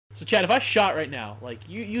So, Chad, if I shot right now, like,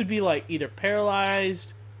 you'd be, like, either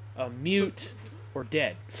paralyzed, mute, or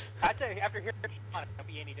dead. I'd say after hearing your shot, it won't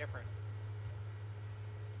be any different.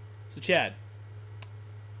 So, Chad.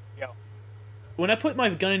 Yo. When I put my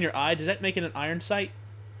gun in your eye, does that make it an iron sight?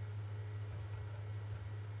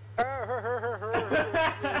 Shut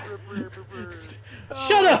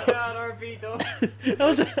up! God, RB, don't. I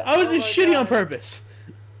was just shitty on purpose.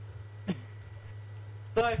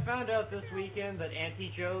 So I found out this weekend that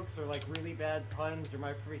anti-jokes are like really bad puns are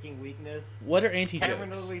my freaking weakness. What are anti-jokes? Cameron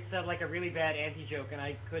literally said like a really bad anti-joke and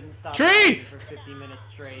I couldn't stop Tree! laughing for 50 minutes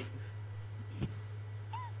straight.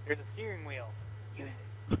 Here's a steering wheel.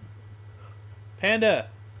 Panda,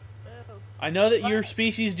 I know that your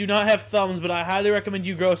species do not have thumbs, but I highly recommend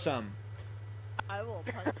you grow some. I will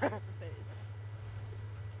punch you in the face.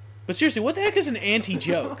 But seriously, what the heck is an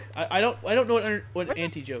anti-joke? I don't know what an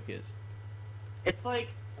anti-joke is. It's like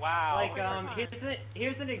Wow. like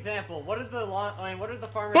here's an example. What did the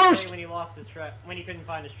farmer First! say when he couldn't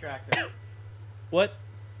find his tractor? What?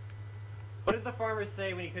 What did the farmer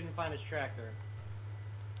say when he couldn't find his tractor?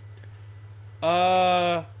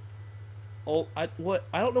 Oh, what? I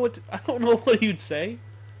don't know what you'd say.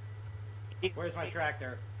 Where's my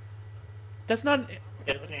tractor? That's not.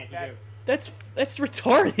 It's an anti-joke. That's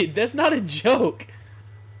retarded. That's not a joke.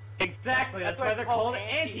 Exactly. That's why they're called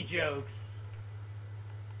anti-jokes.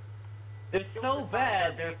 They're so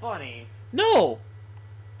bad, they're funny. No.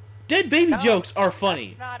 Dead baby jokes are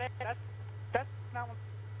funny. That's not it. That's not what...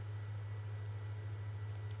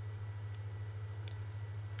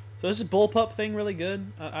 So is this bullpup thing really good?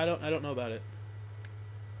 I don't know about it.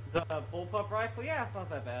 The bullpup rifle, yeah, it's not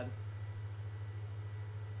that bad.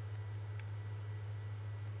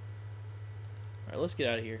 All right, let's get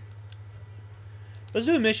out of here. Let's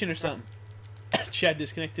do a mission or something. Chad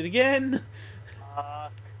disconnected again.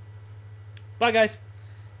 Bye, guys.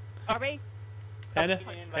 RB? Panda,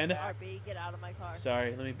 Panda. RB, get out of my car.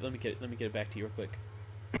 Sorry, let me get it back to you real quick.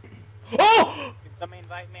 Oh! Can somebody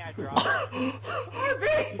invite me? I dropped it.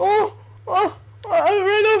 RB! Oh! I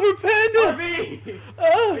ran over Panda. RB!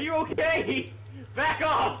 Are you okay? Back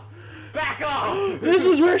off! Back off! This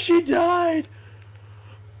is where she died.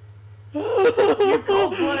 You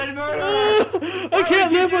cold-blooded murderer! I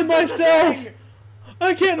can't live with myself.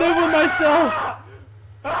 I can't live with myself.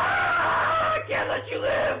 I can't let you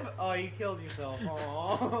live! Oh, you killed yourself.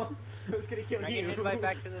 Aww. I was gonna kill I you. can invite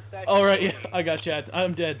back to the session. Alright, yeah, I got Chad.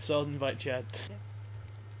 I'm dead, so I'll invite Chad.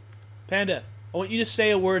 Panda, I want you to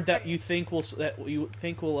say a word that you think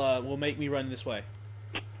will make me run this way.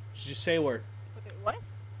 Just say a word. Okay, what?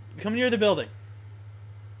 Come near the building.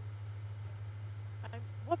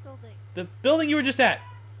 What building? The building you were just at.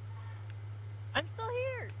 I'm still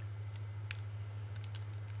here.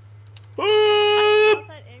 Ah!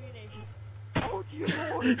 Outside ammunition. Oh, dear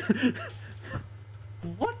Lord.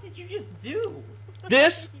 What did you just do?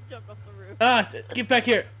 This? You jumped off the roof. Get back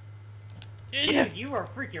here. Yeah. Dude, you are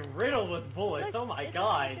freaking riddled with bullets. Oh my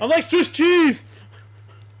god. I'm like Swiss cheese.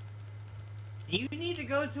 Do you need to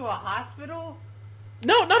go to a hospital?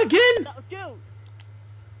 No, not again. No, dude.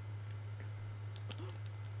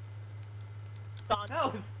 Don.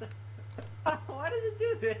 No. Why does it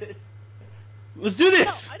do this? Let's do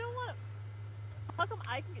this. No, I don't want to. How come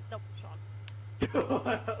I can get double shot?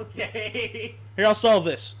 Okay. Here, I'll solve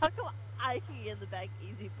this. How come I can get in the bag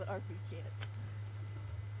easy, but RB can't?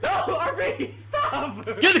 No, RB, stop!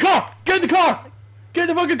 Get in the car. Get in the car. Get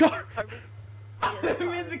in the fucking car. RB, I'm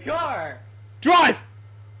in the car. Drive.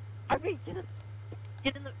 RB, get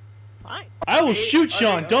in the. Fine. I will shoot Okay,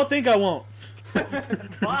 Sean. okay. Don't think I won't.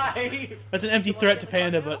 Bye. That's an empty threat to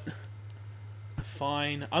Panda, but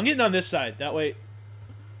fine. I'm getting on this side. That way.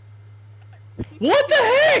 What the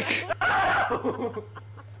heck? Oh!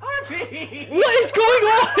 RB! What is going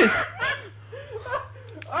on?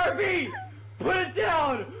 RB! Put it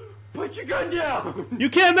down! Put your gun down! You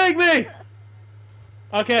can't make me.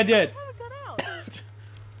 Okay, I did. I got out.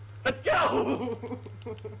 Let's go!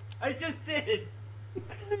 I just did!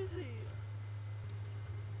 Where is he?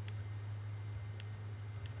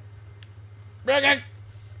 Breaking.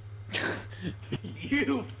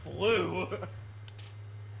 You flew!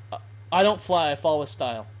 I don't fly. I fall with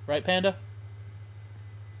style. Right, Panda?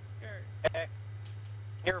 Okay.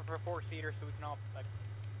 Here for a four-seater so we can all like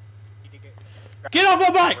need to Get off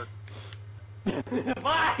my bike!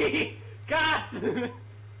 Bye! God!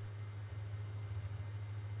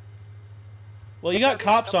 Well, you got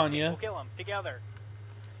cops on you. We'll kill them together.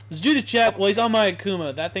 Let's do this, chap. Well, he's on my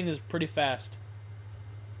Akuma. That thing is pretty fast.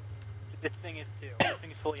 This thing is too. This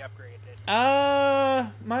thing is fully upgraded.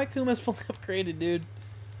 My Akuma's fully upgraded, dude.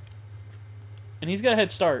 And he's got a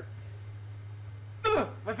head start.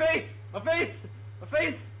 My face! My face! My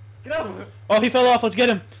face! Get up! Oh, he fell off. Let's get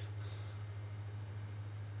him.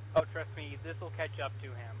 Oh, trust me, this will catch up to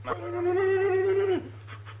him.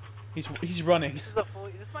 He's running.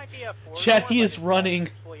 This might be a 4. Chad, he is running.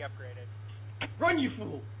 Fully upgraded. Run, you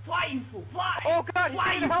fool! Fly, you fool! Fly! Oh god,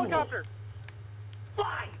 fly, he's you in a fool! helicopter!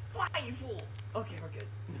 Fly! Fly, you fool! Okay, we're good.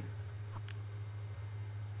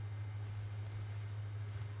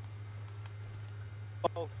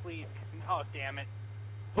 Oh, please. Oh, damn it.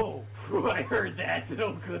 Oh, I heard that.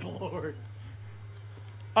 Oh, good lord.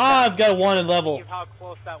 Ah, I've got a wanted level. Believe how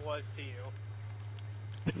close that was to you.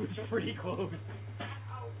 It was pretty close.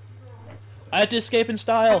 I have to escape in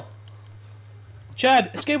style.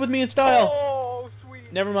 Chad, escape with me in style. Oh,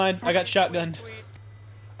 sweet. Never mind, I got shotgunned. Sweet.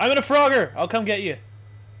 I'm in a Frogger. I'll come get you.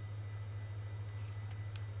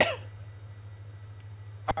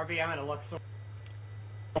 RB, I'm in a Luxor.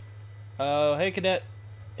 Oh, hey, cadet.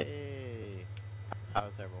 Hey,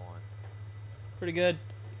 how's everyone? Pretty good.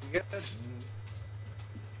 Good.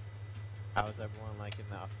 How's everyone liking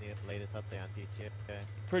the latest update on GTA?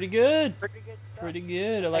 Pretty good. Pretty good stuff. Pretty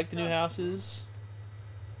good. I like the new houses.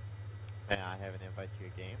 May I have an invite to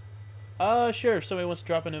your game? Sure. If somebody wants to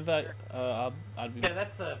drop an invite, I'd be. Yeah,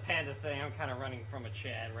 that's the Panda thing. I'm kind of running from a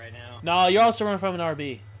Chad right now. No, you're also running from an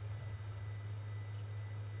RB.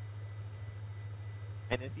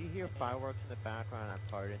 And if you hear fireworks in the background, I'm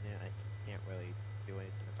pardon it. I can't really do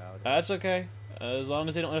anything about it. That's okay. As long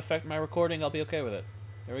as they don't affect my recording, I'll be okay with it.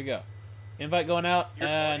 Here we go. Invite going out, You're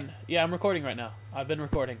and recording? yeah, I'm recording right now. I've been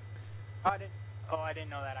recording. I didn't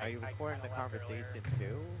know that. Are you recording the conversation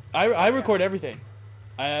too? I record everything.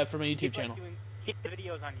 For my YouTube channel. Keep the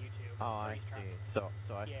videos on YouTube. Oh, I see. So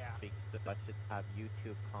I Yeah. I should have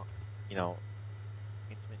YouTube,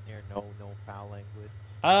 intimate there, no foul language.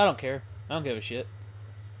 I don't care. I don't give a shit.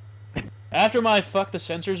 After my fuck the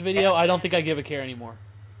censors video, I don't think I give a care anymore.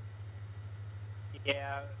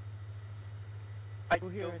 Yeah. I Who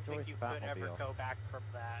here don't enjoys think you could ever Batmobile? go back from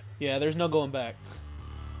that. Yeah, there's no going back.